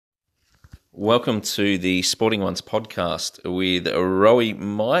Welcome to the Sporting Ones podcast with Rowie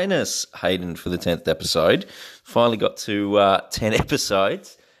minus Hayden for the 10th episode. Finally got to 10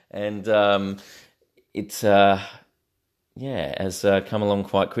 episodes, and it has come along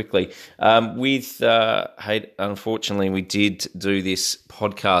quite quickly. With Hayden, unfortunately, we did do this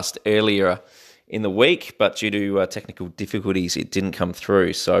podcast earlier in the week, but due to technical difficulties, it didn't come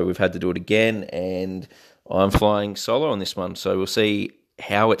through. So we've had to do it again, and I'm flying solo on this one. So we'll see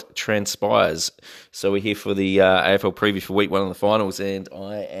how it transpires. So we're here for the AFL preview for week one of the finals, and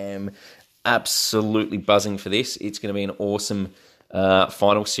I am absolutely buzzing for this. It's going to be an awesome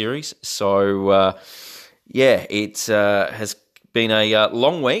final series. So it has been a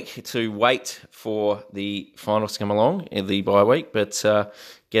long week to wait for the finals to come along in the bye week, but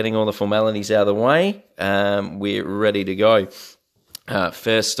getting all the formalities out of the way, we're ready to go.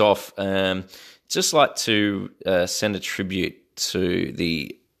 First off, just like to send a tribute to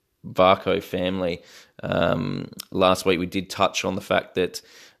the Varcoe family. Last week we did touch on the fact that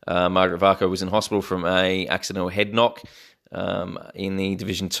Margaret Varcoe was in hospital from a accidental head knock in the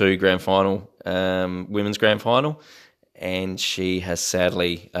Division 2 grand final, women's grand final, and she has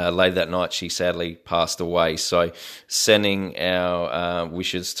sadly, later that night, she sadly passed away. So sending our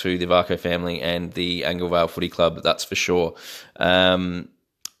wishes to the Varcoe family and the Anglevale Footy Club, that's for sure.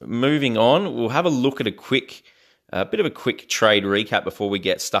 Moving on, we'll have a look at a bit of a quick trade recap before we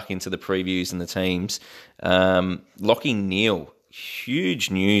get stuck into the previews and the teams. Lachie Neale, huge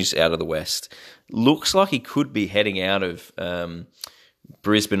news out of the West. Looks like he could be heading out of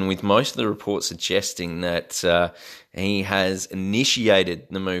Brisbane, with most of the reports suggesting that he has initiated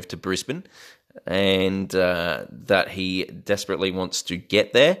the move to Brisbane and that he desperately wants to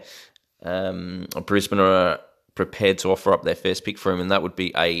get there. Brisbane are prepared to offer up their first pick for him, and that would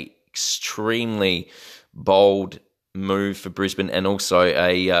be a extremely bold move for Brisbane, and also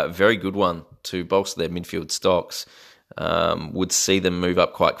a very good one to bolster their midfield stocks. Would see them move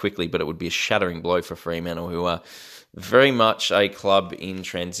up quite quickly, but it would be a shattering blow for Fremantle, who are very much a club in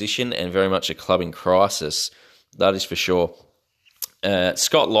transition and very much a club in crisis. That is for sure.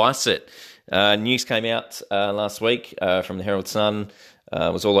 Scott Lycett, news came out last week from the Herald Sun.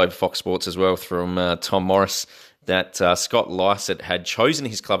 Was all over Fox Sports as well from Tom Morris, that Scott Lycett had chosen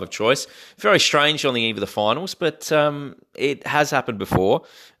his club of choice. Very strange on the eve of the finals, but it has happened before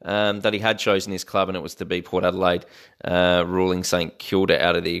that he had chosen his club, and it was to be Port Adelaide, ruling St Kilda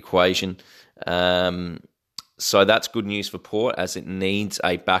out of the equation. So that's good news for Port, as it needs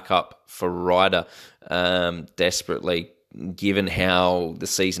a backup for Ryder desperately, given how the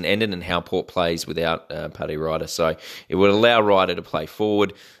season ended and how Port plays without Paddy Ryder. So it would allow Ryder to play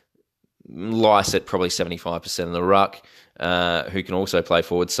forward. Lycett probably 75% of the ruck, who can also play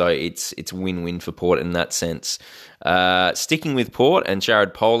forward. So it's win-win for Port in that sense. Sticking with Port, and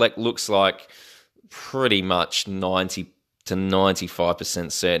Jared Polec looks like pretty much 90 to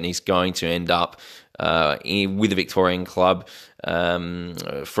 95% certain he's going to end up with a Victorian club.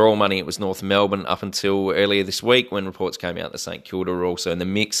 For all money, it was North Melbourne up until earlier this week, when reports came out that St Kilda are also in the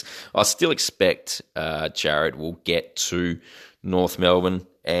mix. I still expect Jared will get to North Melbourne,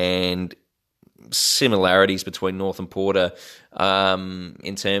 and similarities between North and Porter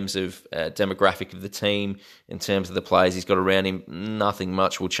in terms of demographic of the team, in terms of the players he's got around him, nothing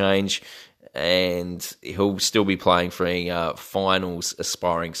much will change, and he'll still be playing for a finals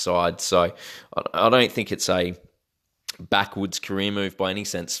aspiring side. So I don't think it's a backwards career move by any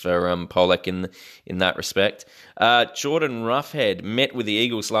sense for Polec in that respect. Jordan Roughhead met with the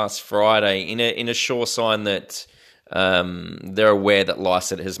Eagles last Friday in a sure sign that they're aware that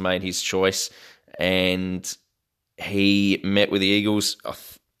Lycett has made his choice, and he met with the Eagles.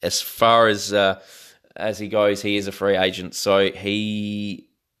 As far as he goes, he is a free agent, so he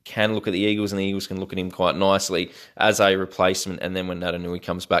can look at the Eagles, and the Eagles can look at him quite nicely as a replacement. And then when Natanui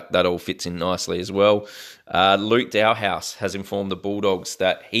comes back, that all fits in nicely as well. Luke Dowhouse has informed the Bulldogs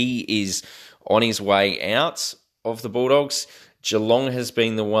that he is on his way out of the Bulldogs. Geelong has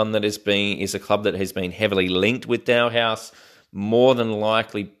been the one that is a club that has been heavily linked with Dowhouse, more than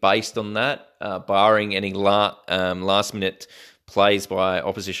likely based on that, barring any last minute plays by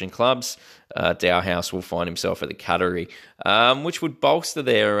opposition clubs. Dowhouse will find himself at the Cattery, which would bolster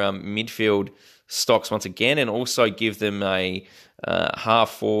their midfield stocks once again, and also give them a half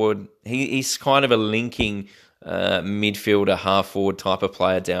forward. He's kind of a linking midfielder, half forward type of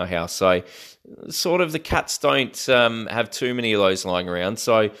player, Dowhouse. So sort of the Cats don't have too many of those lying around.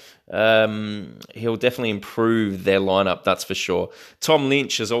 So he'll definitely improve their lineup, that's for sure. Tom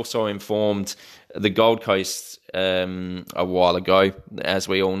Lynch has also informed the Gold Coast a while ago, as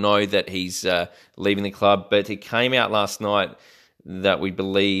we all know, that he's leaving the club. But he came out last night that we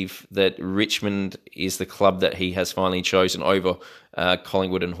believe that Richmond is the club that he has finally chosen over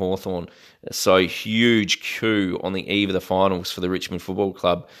Collingwood and Hawthorn. So huge coup on the eve of the finals for the Richmond Football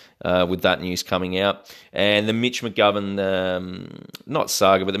Club with that news coming out. And the Mitch McGovern, not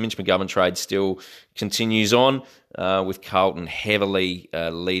saga, but the Mitch McGovern trade still continues on with Carlton heavily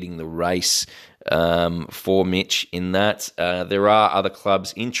leading the race for Mitch in that. There are other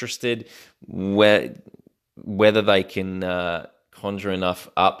clubs interested, whether they can conjure enough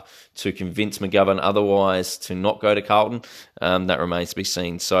up to convince McGovern otherwise to not go to Carlton, that remains to be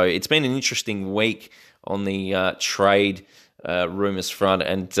seen. So it's been an interesting week on the trade rumours front,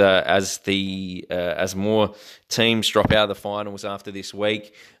 and as more teams drop out of the finals after this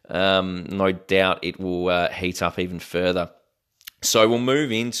week, no doubt it will heat up even further. So we'll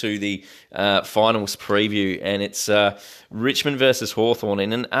move into the finals preview, and it's Richmond versus Hawthorn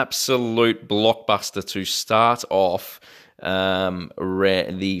in an absolute blockbuster to start off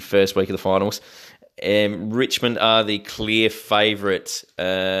the first week of the finals. Richmond are the clear favourite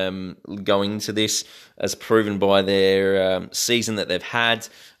going into this, as proven by their season that they've had,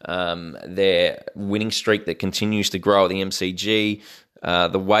 their winning streak that continues to grow at the MCG,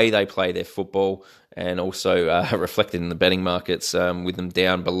 the way they play their football, and also reflected in the betting markets with them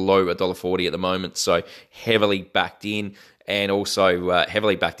down below $1.40 at the moment. So heavily backed in, and also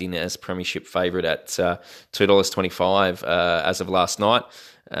heavily backed in as premiership favourite at $2.25 as of last night.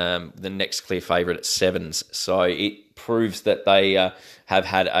 The next clear favourite at sevens. So it proves that they have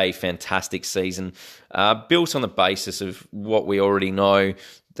had a fantastic season, built on the basis of what we already know: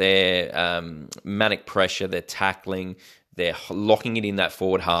 their manic pressure, their tackling, they're locking it in that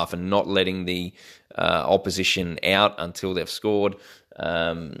forward half and not letting the opposition out until they've scored,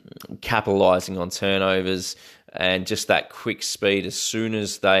 capitalising on turnovers, and just that quick speed. As soon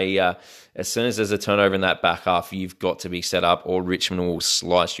as there's a turnover in that back half, you've got to be set up, or Richmond will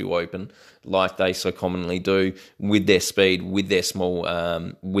slice you open, like they so commonly do with their speed, with their small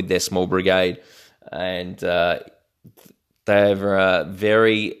brigade, and they're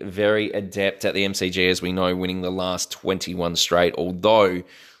very, very adept at the MCG, as we know, winning the last 21 straight. Although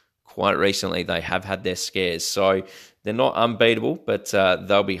quite recently they have had their scares, so they're not unbeatable, but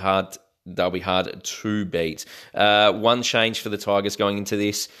they'll be hard. They'll be hard to beat. One change for the Tigers going into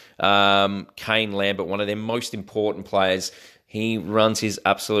this: Kane Lambert, one of their most important players. He runs his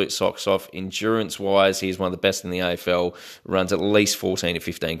absolute socks off. Endurance-wise, he's one of the best in the AFL. Runs at least 14 to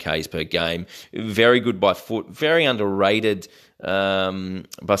 15 Ks per game. Very good by foot. Very underrated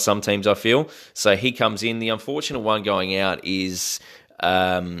by some teams, I feel. So he comes in. The unfortunate one going out is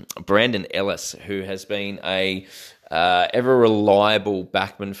Brandon Ellis, who has been a ever reliable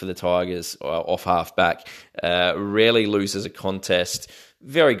backman for the Tigers, off half back. Rarely loses a contest.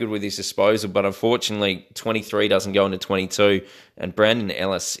 Very good with his disposal, but unfortunately 23 doesn't go into 22, and Brandon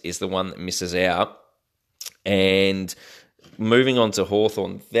Ellis is the one that misses out. And moving on to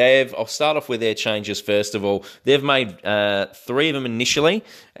Hawthorn, I'll start off with their changes first of all. They've made 3 of them initially,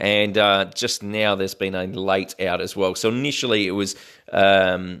 and just now there's been a late out as well. So initially it was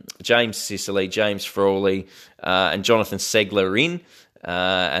James Sicily, James Frawley, and Jonathan Segler in,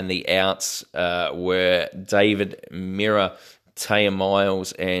 and the outs were David Mirror, Taya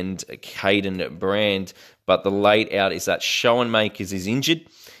Miles, and Caden Brand. But the late out is that Schoenmakers is injured.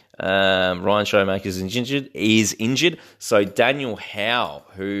 Ryan Showmakers is injured. So Daniel Howe,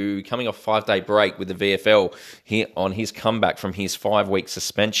 who coming off 5-day break with the VFL on his comeback from his 5-week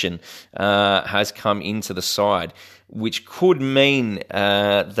suspension, has come into the side, which could mean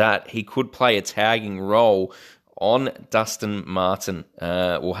that he could play a tagging role on Dustin Martin.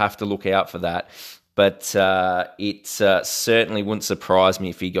 We'll have to look out for that. But it certainly wouldn't surprise me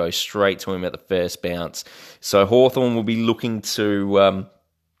if he goes straight to him at the first bounce. So Hawthorn will be looking to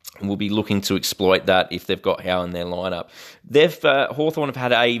exploit that if they've got Howe in their lineup. Hawthorn have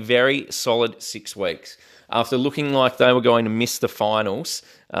had a very solid 6 weeks. After looking like they were going to miss the finals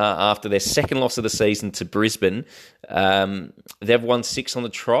after their second loss of the season to Brisbane, they've won 6 on the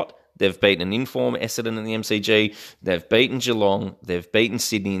trot. They've beaten an inform Essendon in the MCG. They've beaten Geelong. They've beaten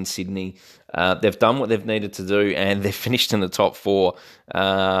Sydney in Sydney. They've done what they've needed to do, and they've finished in the top 4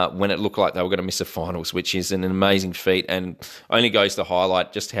 when it looked like they were going to miss the finals, which is an amazing feat and only goes to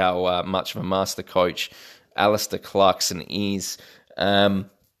highlight just how much of a master coach Alistair Clarkson is.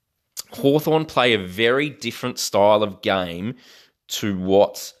 Hawthorn play a very different style of game to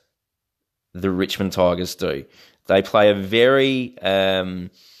what the Richmond Tigers do. They play a very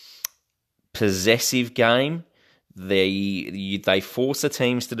possessive game. They force the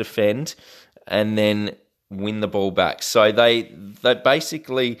teams to defend and then win the ball back. So they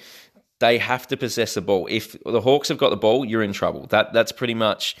basically, they have to possess the ball. If the Hawks have got the ball, you're in trouble. That's pretty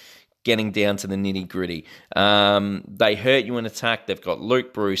much getting down to the nitty-gritty. They hurt you in attack. They've got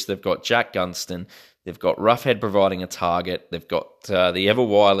Luke Bruce. They've got Jack Gunston. They've got Roughhead providing a target. They've got the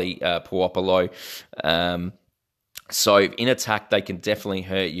ever-wily Puopolo. So in attack, they can definitely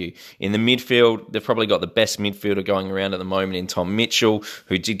hurt you. In the midfield, they've probably got the best midfielder going around at the moment in Tom Mitchell,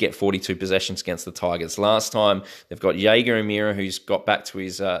 who did get 42 possessions against the Tigers last time. They've got Jaeger Amira, who's got back to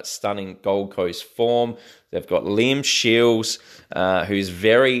his stunning Gold Coast form. They've got Liam Shields, who's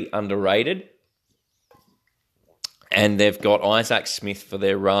very underrated. And they've got Isaac Smith for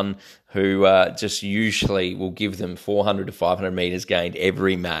their run, who just usually will give them 400 to 500 metres gained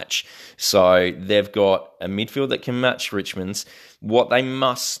every match. So they've got a midfield that can match Richmond's. What they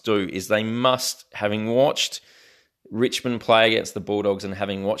must do is having watched Richmond play against the Bulldogs and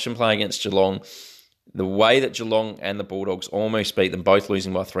having watched them play against Geelong, the way that Geelong and the Bulldogs almost beat them, both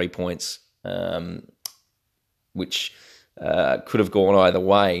losing by 3 points, which could have gone either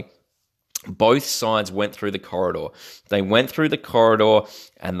way. Both sides went through the corridor. They went through the corridor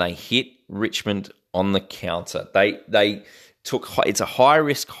and they hit Richmond on the counter. They took, it's a high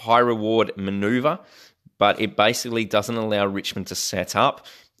risk, high reward maneuver, but it basically doesn't allow Richmond to set up.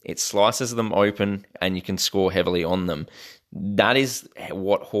 It slices them open and you can score heavily on them. That is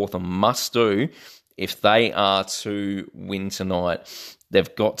what Hawthorn must do if they are to win tonight.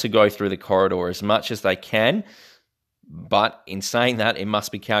 They've got to go through the corridor as much as they can. But in saying that, it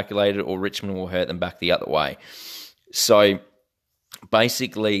must be calculated or Richmond will hurt them back the other way. So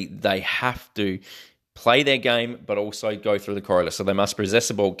basically, they have to play their game, but also go through the corridor. So they must possess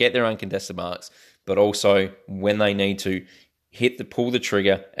the ball, get their uncontested marks, but also when they need to, pull the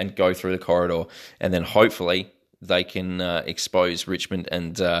trigger and go through the corridor. And then hopefully they can expose Richmond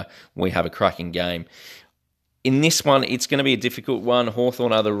and we have a cracking game. In this one, it's going to be a difficult one.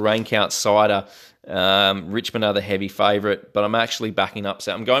 Hawthorn are the rank outsider. Richmond are the heavy favourite, but I'm actually backing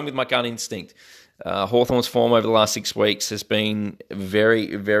upset. I'm going with my gut instinct. Hawthorn's form over the last 6 weeks has been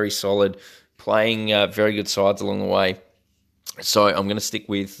very, very solid, playing very good sides along the way. So I'm going to stick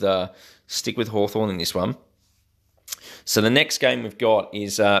with Hawthorn in this one. So the next game we've got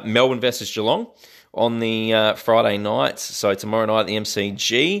is Melbourne versus Geelong on the Friday night. So tomorrow night at the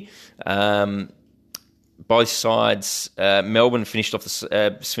MCG. Both sides, Melbourne finished off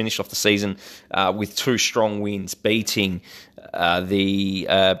the season with 2 strong wins, beating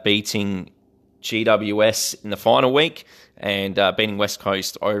GWS in the final week and beating West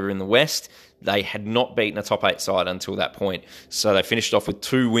Coast over in the West. They had not beaten a top 8 side until that point, so they finished off with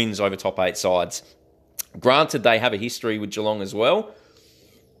 2 wins over top 8 sides. Granted, they have a history with Geelong as well,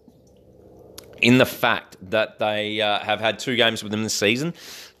 in the fact that they have had 2 games with them this season.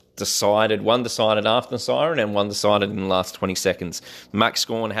 One decided after the siren and one decided in the last 20 seconds. Max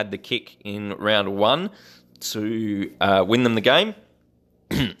Gawn had the kick in round 1 to win them the game,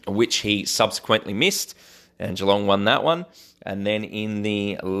 which he subsequently missed, and Geelong won that one. And then in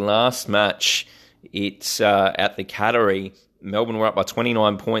the last match, it's at the Cattery, Melbourne were up by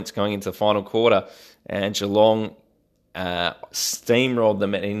 29 points going into the final quarter, and Geelong steamrolled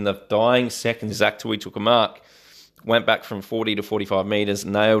them. And in the dying seconds, Zach Tui took a mark, went back from 40 to 45 metres,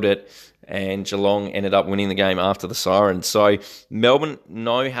 nailed it, and Geelong ended up winning the game after the siren. So Melbourne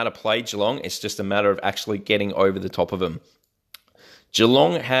know how to play Geelong. It's just a matter of actually getting over the top of them.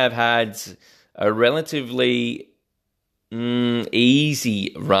 Geelong have had a relatively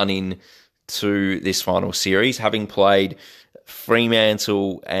easy run-in to this final series, having played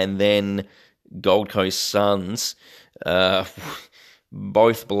Fremantle and then Gold Coast Suns,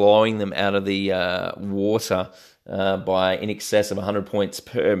 both blowing them out of the water by in excess of 100 points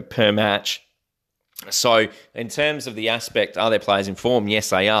per match. So in terms of the aspect, are their players in form?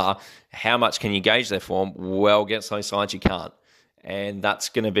 Yes, they are. How much can you gauge their form? Well, against those sides, you can't. And that's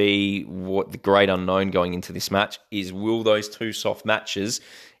going to be what the great unknown going into this match is, will those 2 soft matches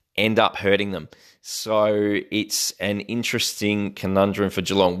end up hurting them? So it's an interesting conundrum for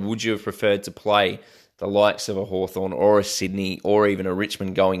Geelong. Would you have preferred to play the likes of a Hawthorn or a Sydney or even a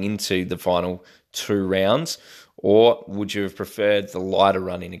Richmond going into the final 2 rounds? Or would you have preferred the lighter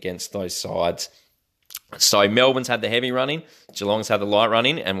run-in against those sides? So Melbourne's had the heavy run-in, Geelong's had the light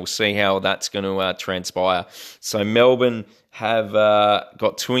run-in, and we'll see how that's going to transpire. So Melbourne have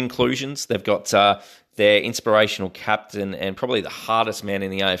got 2 inclusions. They've got their inspirational captain and probably the hardest man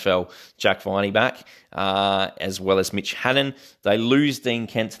in the AFL, Jack Viney, back, as well as Mitch Hannon. They lose Dean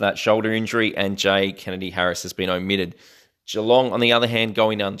Kent to that shoulder injury, and Jay Kennedy Harris has been omitted. Geelong, on the other hand,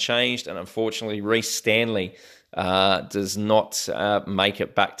 going unchanged, and unfortunately, Reece Stanley does not make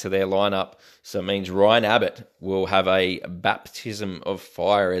it back to their lineup. So it means Ryan Abbott will have a baptism of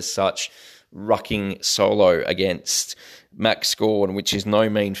fire as such, rucking solo against Max Gawn, which is no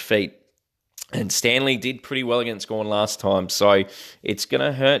mean feat. And Stanley did pretty well against Gawn last time, so it's going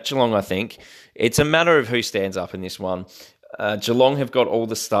to hurt Geelong, I think. It's a matter of who stands up in this one. Geelong have got all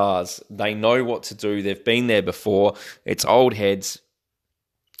the stars. They know what to do. They've been there before. It's old heads.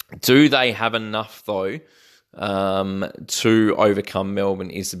 Do they have enough, though, to overcome Melbourne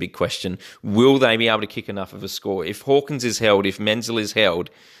is the big question. Will they be able to kick enough of a score? If Hawkins is held, if Menzel is held,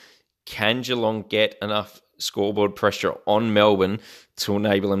 can Geelong get enough scoreboard pressure on Melbourne to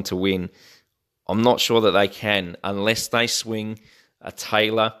enable them to win? I'm not sure that they can, unless they swing a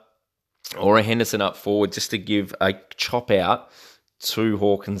Taylor or a Henderson up forward just to give a chop out to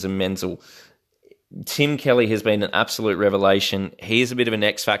Hawkins and Menzel. Tim Kelly has been an absolute revelation. He is a bit of an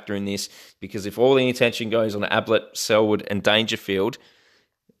X factor in this, because if all the attention goes on Ablett, Selwood and Dangerfield,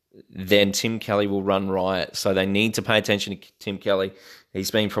 then Tim Kelly will run riot. So they need to pay attention to Tim Kelly.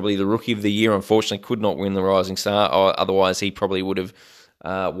 He's been probably the Rookie of the Year. Unfortunately, could not win the Rising Star. Otherwise, he probably would have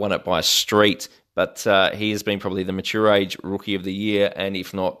won it by a street. But he has been probably the mature age Rookie of the Year, and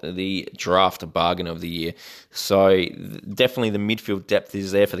if not, the draft bargain of the year. So definitely the midfield depth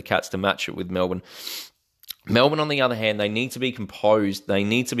is there for the Cats to match it with Melbourne. Melbourne, on the other hand, they need to be composed. They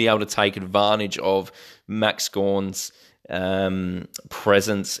need to be able to take advantage of Max Gawn's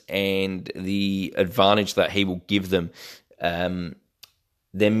presence and the advantage that he will give them.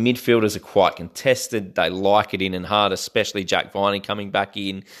 Their midfielders are quite contested. They like it in and hard, especially Jack Viney coming back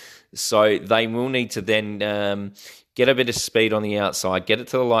in. So they will need to then get a bit of speed on the outside, get it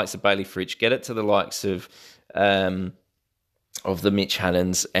to the likes of Bailey Fritsch, get it to the likes of the Mitch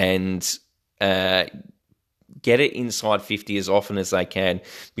Hannons, and get it inside 50 as often as they can.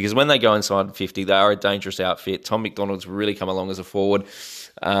 Because when they go inside 50, they are a dangerous outfit. Tom McDonald's really come along as a forward.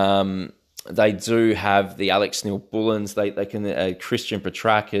 They do have the Alex Neil-Bullens. They can Christian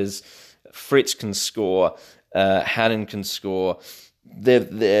Petracas. Fritz can score. Hannon can score.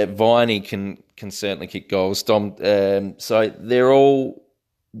 Their Viney can certainly kick goals. So they're all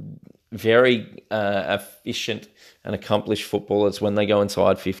very efficient and accomplished footballers when they go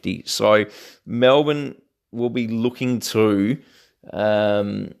inside 50. So Melbourne will be looking to,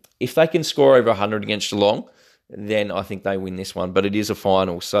 if they can score over 100 against Geelong, then I think they win this one. But it is a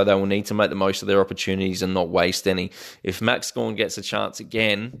final, so they will need to make the most of their opportunities and not waste any. If Max Gawn gets a chance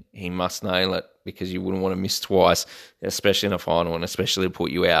again, he must nail it, because you wouldn't want to miss twice, especially in a final, and especially to put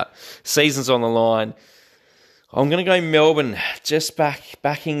you out. Season's on the line. I'm going to go Melbourne, just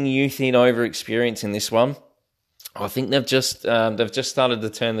backing youth in over experience in this one. I think they've just started to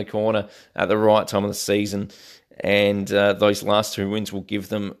turn the corner at the right time of the season, and those last two wins will give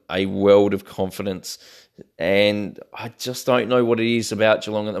them a world of confidence. And I just don't know what it is about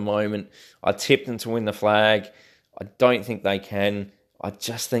Geelong at the moment. I tipped them to win the flag. I don't think they can. I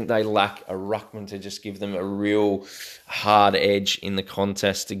just think they lack a ruckman to just give them a real hard edge in the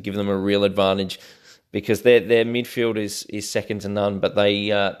contest, to give them a real advantage, because their midfield is second to none, but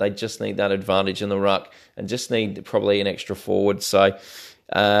they just need that advantage in the ruck and just need probably an extra forward. So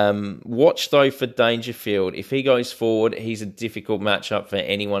watch though for Dangerfield. If he goes forward, he's a difficult matchup for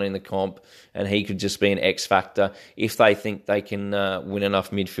anyone in the comp, and he could just be an X factor if they think they can win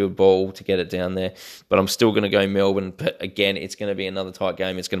enough midfield ball to get it down there. But I'm still going to go Melbourne. But again, it's going to be another tight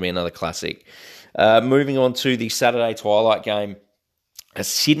game. It's going to be another classic. Moving on to the Saturday twilight game,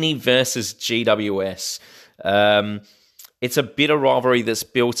 Sydney versus GWS. It's a bitter rivalry that's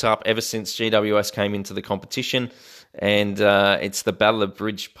built up ever since GWS came into the competition, and it's the Battle of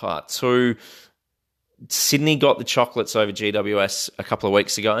Bridge Part 2. Sydney got the chocolates over GWS a couple of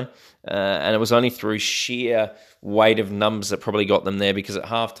weeks ago, and it was only through sheer weight of numbers that probably got them there, because at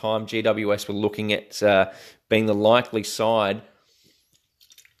halftime, GWS were looking at being the likely side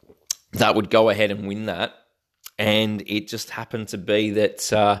that would go ahead and win that, and it just happened to be that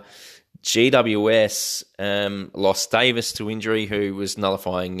GWS lost Davis to injury, who was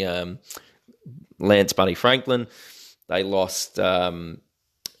nullifying Lance Buddy Franklin. They lost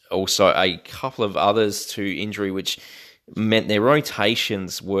also a couple of others to injury, which meant their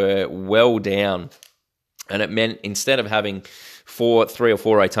rotations were well down. And it meant instead of having 3 or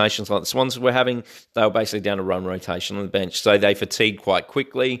 4 rotations like the Swans were having, they were basically down to run rotation on the bench. So they fatigued quite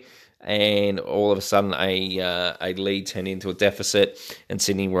quickly, and all of a sudden a lead turned into a deficit, and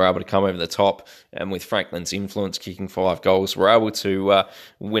Sydney were able to come over the top, and with Franklin's influence, kicking 5 goals, were able to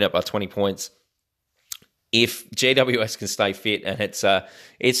win it by 20 points. If GWS can stay fit, and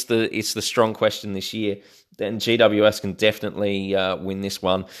it's the strong question this year, then GWS can definitely win this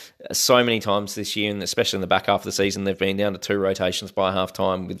one. So many times this year, and especially in the back half of the season, they've been down to 2 rotations by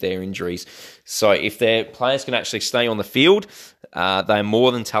half-time with their injuries. So if their players can actually stay on the field, they're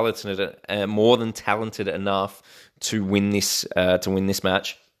more than talented enough to win this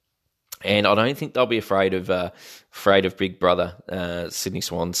match. And I don't think they'll be afraid of Big Brother, Sydney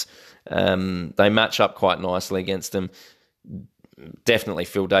Swans. They match up quite nicely against them. Definitely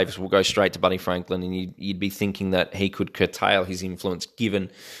Phil Davis will go straight to Buddy Franklin, and you'd be thinking that he could curtail his influence given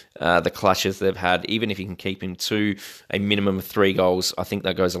the clashes they've had. Even if he can keep him to a minimum of 3 goals, I think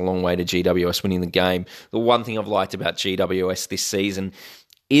that goes a long way to GWS winning the game. The one thing I've liked about GWS this season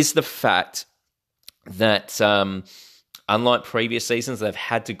is the fact that unlike previous seasons, they've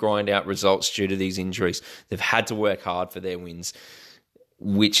had to grind out results due to these injuries. They've had to work hard for their wins,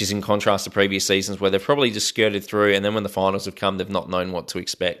 which is in contrast to previous seasons where they've probably just skirted through, and then when the finals have come, they've not known what to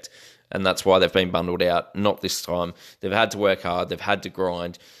expect, and that's why they've been bundled out. Not this time. They've had to work hard. They've had to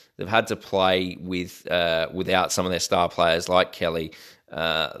grind. They've had to play without some of their star players like Kelly,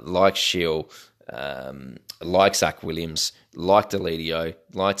 like Shill, like Zach Williams, like Deledio,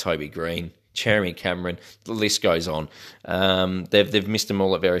 like Toby Green, Jeremy Cameron. The list goes on. They've missed them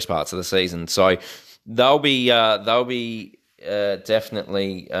all at various parts of the season, so they'll be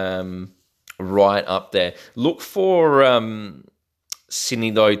definitely right up there. Look for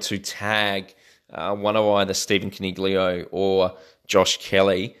Sydney, though, to tag one of either Stephen Coniglio or Josh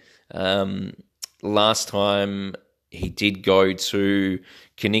Kelly. Last time he did go to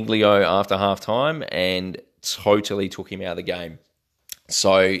Coniglio after halftime and totally took him out of the game.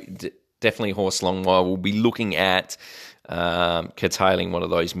 So definitely Horse Longmire will be looking at curtailing one of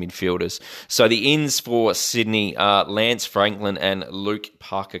those midfielders. So the ins for Sydney are Lance Franklin and Luke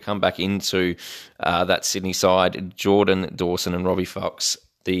Parker come back into that Sydney side. Jordan Dawson and Robbie Fox,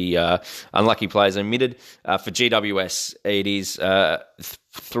 the unlucky players omitted. For GWS, it is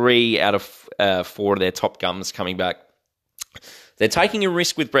 3 out of 4 of their top guns coming back. They're taking a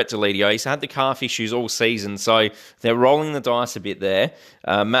risk with Brett Deledio. He's had the calf issues all season, so they're rolling the dice a bit there.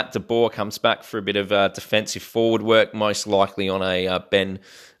 Matt DeBoer comes back for a bit of defensive forward work, most likely on a Ben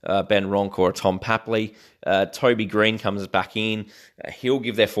Ronk or a Tom Papley. Toby Green comes back in. He'll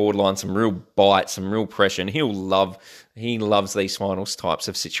give their forward line some real bite, some real pressure, and he loves these finals types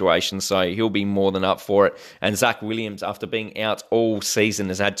of situations, so he'll be more than up for it. And Zach Williams, after being out all season,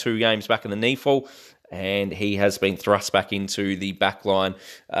 has had 2 games back in the knee fall, and he has been thrust back into the back line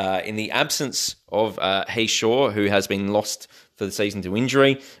in the absence of Heath Shaw, who has been lost for the season to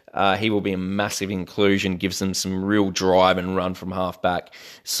injury. He will be a massive inclusion, gives them some real drive and run from half back.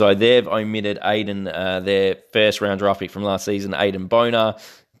 So they've omitted Aiden, their first round draft pick from last season, Aiden Bonar,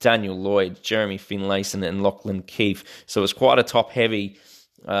 Daniel Lloyd, Jeremy Finlayson, and Lachlan Keefe. So it's quite a top-heavy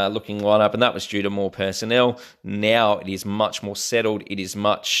looking lineup, and that was due to more personnel. Now it is much more settled. It is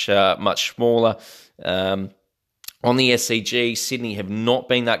much smaller. On the SCG, Sydney have not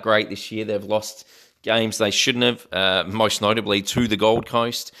been that great this year. They've lost games they shouldn't have, most notably to the Gold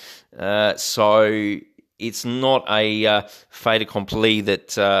Coast. So it's not a fait accompli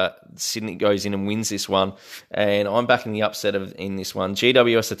that Sydney goes in and wins this one. And I'm backing the upset in this one.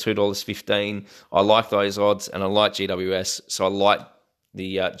 GWS are $2.15. I like those odds, and I like GWS. So I like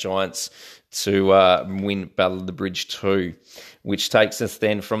the Giants to win Battle of the Bridge 2, which takes us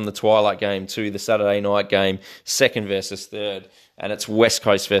then from the twilight game to the Saturday night game, 2nd versus 3rd, and it's West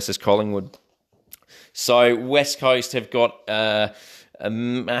Coast versus Collingwood. So West Coast have got a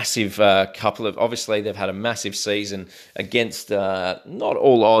massive couple of... Obviously, they've had a massive season against not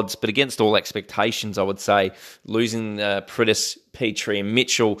all odds, but against all expectations, I would say. Losing Pritis, Petrie, and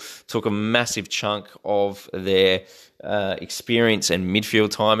Mitchell took a massive chunk of their experience and midfield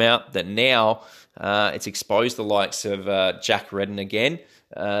timeout that now it's exposed the likes of Jack Redden again,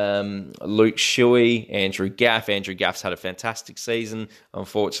 Luke Shuey, Andrew Gaff. Andrew Gaff's had a fantastic season.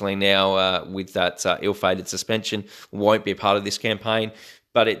 Unfortunately now with that ill-fated suspension, won't be a part of this campaign.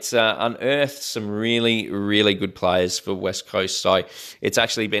 But it's unearthed some really, really good players for West Coast. So it's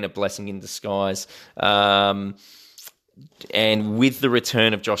actually been a blessing in disguise. And with the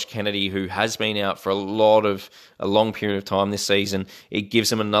return of Josh Kennedy, who has been out for a long period of time this season, it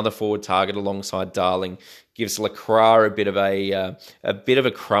gives him another forward target alongside Darling. Gives Lacroix a bit of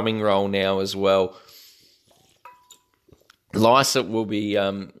a crumbing role now as well. Lycett will be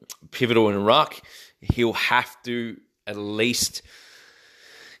pivotal in ruck. He'll have to at least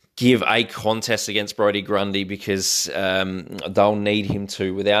give a contest against Brodie Grundy because they'll need him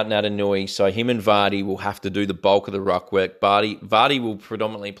to without Natanui. So him and Vardy will have to do the bulk of the ruck work. Vardy will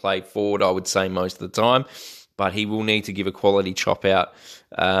predominantly play forward, I would say, most of the time, but he will need to give a quality chop out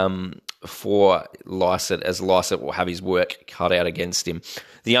for Lycett, as Lycett will have his work cut out against him.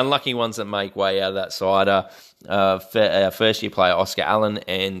 The unlucky ones that make way out of that side are first-year player Oscar Allen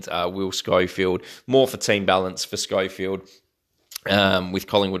and Will Schofield. More for team balance for Schofield, with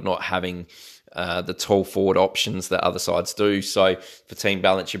Collingwood not having the tall forward options that other sides do. So for team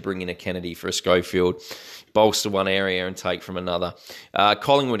balance, you bring in a Kennedy for a Schofield, bolster one area and take from another.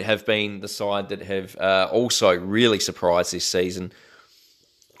 Collingwood have been the side that have also really surprised this season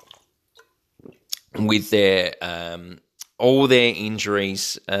with their all their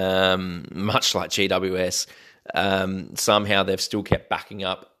injuries, much like GWS. Somehow they've still kept backing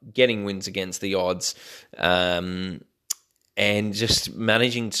up, getting wins against the odds, and just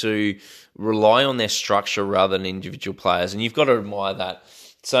managing to rely on their structure rather than individual players. And you've got to admire that.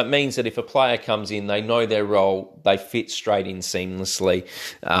 So it means that if a player comes in, they know their role, they fit straight in seamlessly,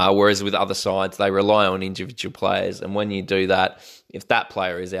 whereas with other sides, they rely on individual players. And when you do that, if that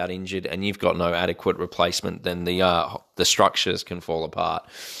player is out injured and you've got no adequate replacement, then the structures can fall apart.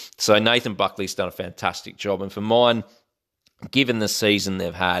 So Nathan Buckley's done a fantastic job. And for mine, given the season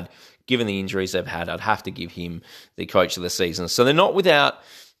they've had, given the injuries they've had, I'd have to give him the coach of the season. So they're not without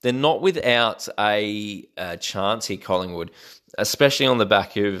a chance here, Collingwood, especially on the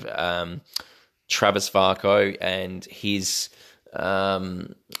back of Travis Varcoe and his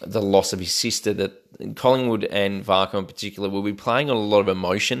the loss of his sister. That Collingwood and Varcoe in particular will be playing on a lot of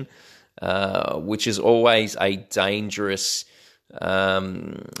emotion, which is always a dangerous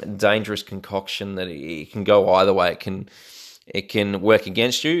concoction that it can go either way. It can work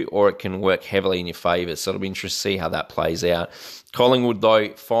against you or it can work heavily in your favour. So it'll be interesting to see how that plays out. Collingwood, though,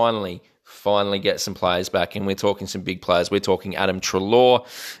 finally get some players back, and we're talking some big players. We're talking Adam Treloar,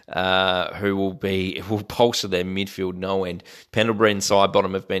 who will bolster their midfield no end. Pendlebury and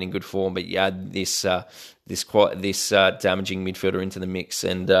Sidebottom have been in good form, but you add this damaging midfielder into the mix,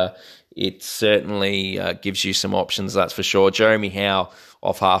 and it certainly gives you some options, that's for sure. Jeremy Howe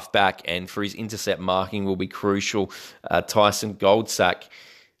off half-back, and for his intercept marking will be crucial. Tyson Goldsack,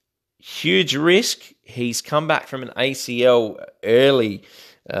 huge risk. He's come back from an ACL early,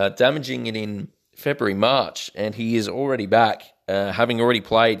 damaging it in February, March, and he is already back, having already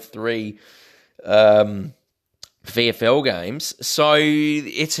played 3 VFL games. So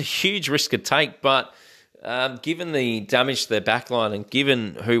it's a huge risk to take, but given the damage to their backline and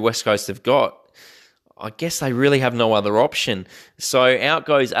given who West Coast have got, I guess they really have no other option. So out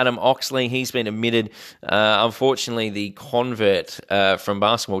goes Adam Oxley. He's been admitted. Unfortunately, the convert from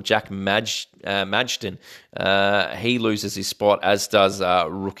basketball, Jack Madgden, he loses his spot, as does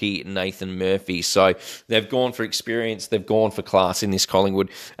rookie Nathan Murphy. So they've gone for experience, they've gone for class in this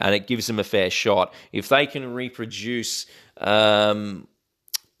Collingwood, and it gives them a fair shot. If they can reproduce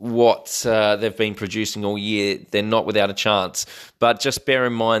what they've been producing all year, they're not without a chance. But just bear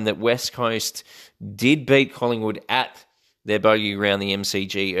in mind that West Coast did beat Collingwood at their bogey ground, the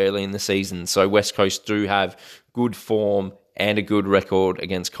MCG, early in the season. So West Coast do have good form and a good record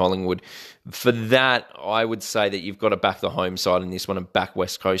against Collingwood. For that, I would say that you've got to back the home side in this one and back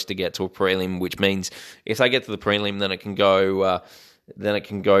West Coast to get to a prelim, which means if they get to the prelim, then it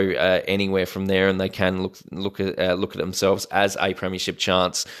can go anywhere from there, and they can look at themselves as a premiership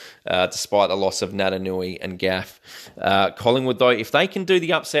chance, despite the loss of Natanui and Gaff. Collingwood, though, if they can do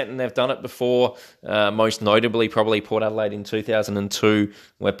the upset, and they've done it before, most notably probably Port Adelaide in 2002,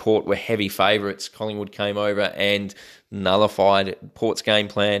 where Port were heavy favourites. Collingwood came over and nullified Port's game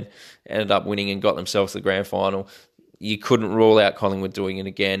plan, ended up winning and got themselves to the grand final. You couldn't rule out Collingwood doing it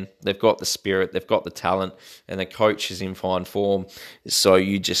again. They've got the spirit, they've got the talent, and the coach is in fine form. So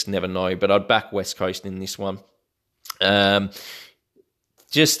you just never know. But I'd back West Coast in this one. So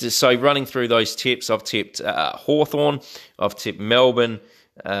running through those tips, I've tipped Hawthorn, I've tipped Melbourne,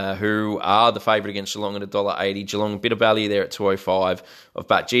 who are the favourite against Geelong at $1.80. Geelong, a bit of value there at $2.05. I've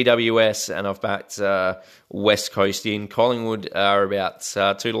backed GWS and I've backed West Coast in. Collingwood are about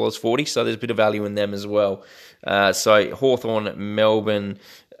 $2.40, so there's a bit of value in them as well. So Hawthorn, Melbourne,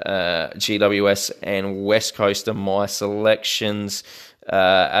 GWS and West Coast are my selections.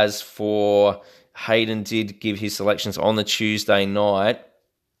 As for Hayden, did give his selections on the Tuesday night,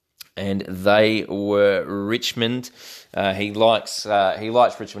 and they were Richmond. He likes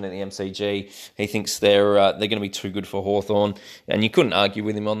Richmond at the MCG. He thinks they're going to be too good for Hawthorn, and you couldn't argue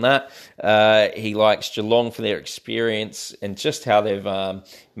with him on that. He likes Geelong for their experience and just how they've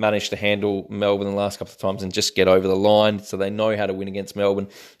managed to handle Melbourne the last couple of times and just get over the line, so they know how to win against Melbourne.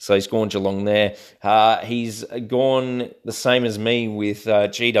 So he's gone Geelong there. He's gone the same as me with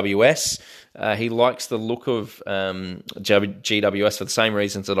GWS. He likes the look of GWS for the same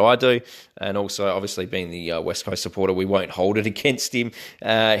reasons that I do, and also obviously being the West Coast supporter, we won't hold it against him.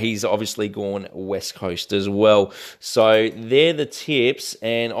 He's obviously gone West Coast as well. So they're the tips,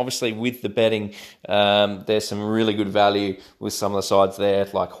 and obviously with the betting, there's some really good value with some of the sides there,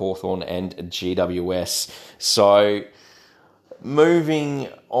 like Hawthorn and GWS. So moving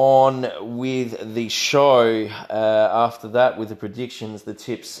on with the show, after that, with the predictions, the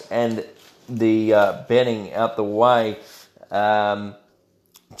tips, and the betting out the way,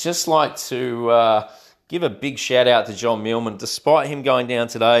 just like to give a big shout out to John Millman. Despite him going down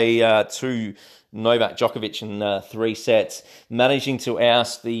today to Novak Djokovic in 3 sets, managing to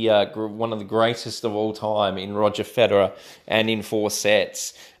oust the one of the greatest of all time in Roger Federer, and in 4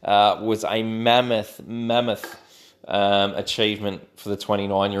 sets, was a mammoth achievement for the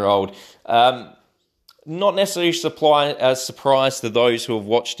 29-year-old. Not necessarily a surprise to those who have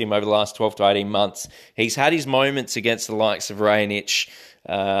watched him over the last 12 to 18 months. He's had his moments against the likes of Raonic,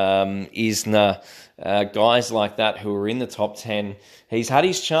 Isner, guys like that who are in the top 10. He's had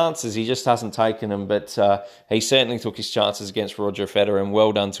his chances, he just hasn't taken them, but he certainly took his chances against Roger Federer, and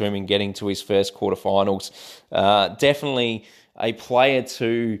well done to him in getting to his first quarterfinals. Definitely a player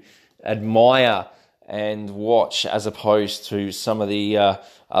to admire and watch, as opposed to some of the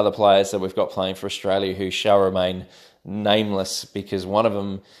other players that we've got playing for Australia who shall remain nameless, because one of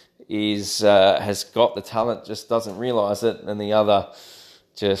them has got the talent, just doesn't realise it, and the other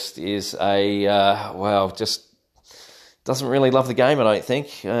just is just doesn't really love the game, I don't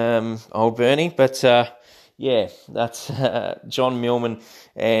think, old Bernie. But that's John Millman.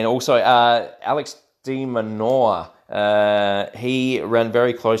 And also Alex de Minaur. He ran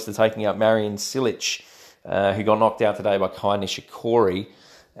very close to taking out Marian Cilic, who got knocked out today by Kai Nishikori.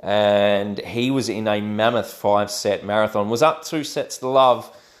 And he was in a mammoth 5-set marathon. Was up 2 sets to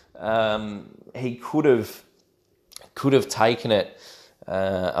love. He could have taken it.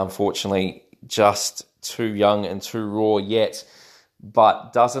 Unfortunately, just too young and too raw yet,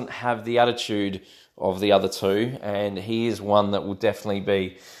 but doesn't have the attitude of the other two. And he is one that will definitely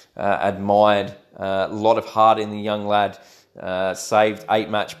be admired. A lot of heart in the young lad. Saved 8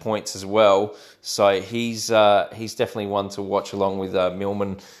 match points as well. So he's definitely one to watch, along with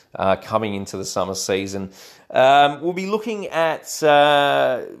Millman coming into the summer season. We'll be looking at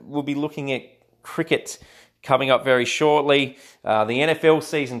cricket coming up very shortly. The NFL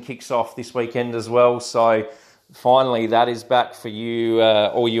season kicks off this weekend as well. So finally, that is back for you,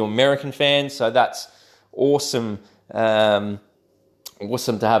 all you American fans. So that's awesome. Awesome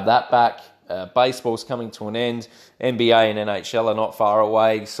to have that back. Baseball's coming to an end. NBA and NHL are not far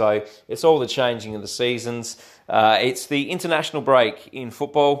away. So it's all the changing of the seasons. It's the international break in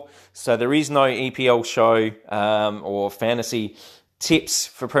football. So there is no EPL show or fantasy tips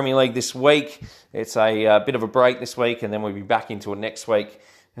for Premier League this week. It's a bit of a break this week, and then we'll be back into it next week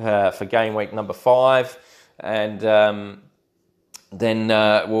for game week number 5. And then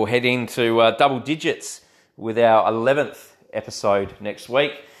we'll head into double digits with our 11th episode next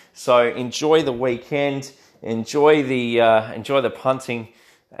week. So enjoy the weekend, enjoy the punting,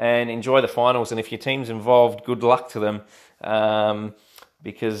 and enjoy the finals. And if your team's involved, good luck to them,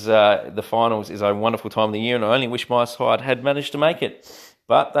 because the finals is a wonderful time of the year, and I only wish my side had managed to make it,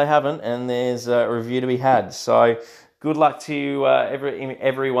 but they haven't, and there's a review to be had. So good luck to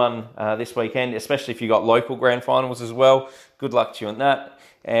everyone this weekend, especially if you got local grand finals as well. Good luck to you on that.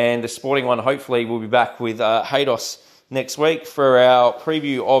 And the sporting one, hopefully we'll be back with Haydos next week for our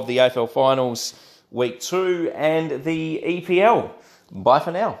preview of the AFL finals week 2 and the EPL. Bye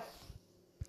for now.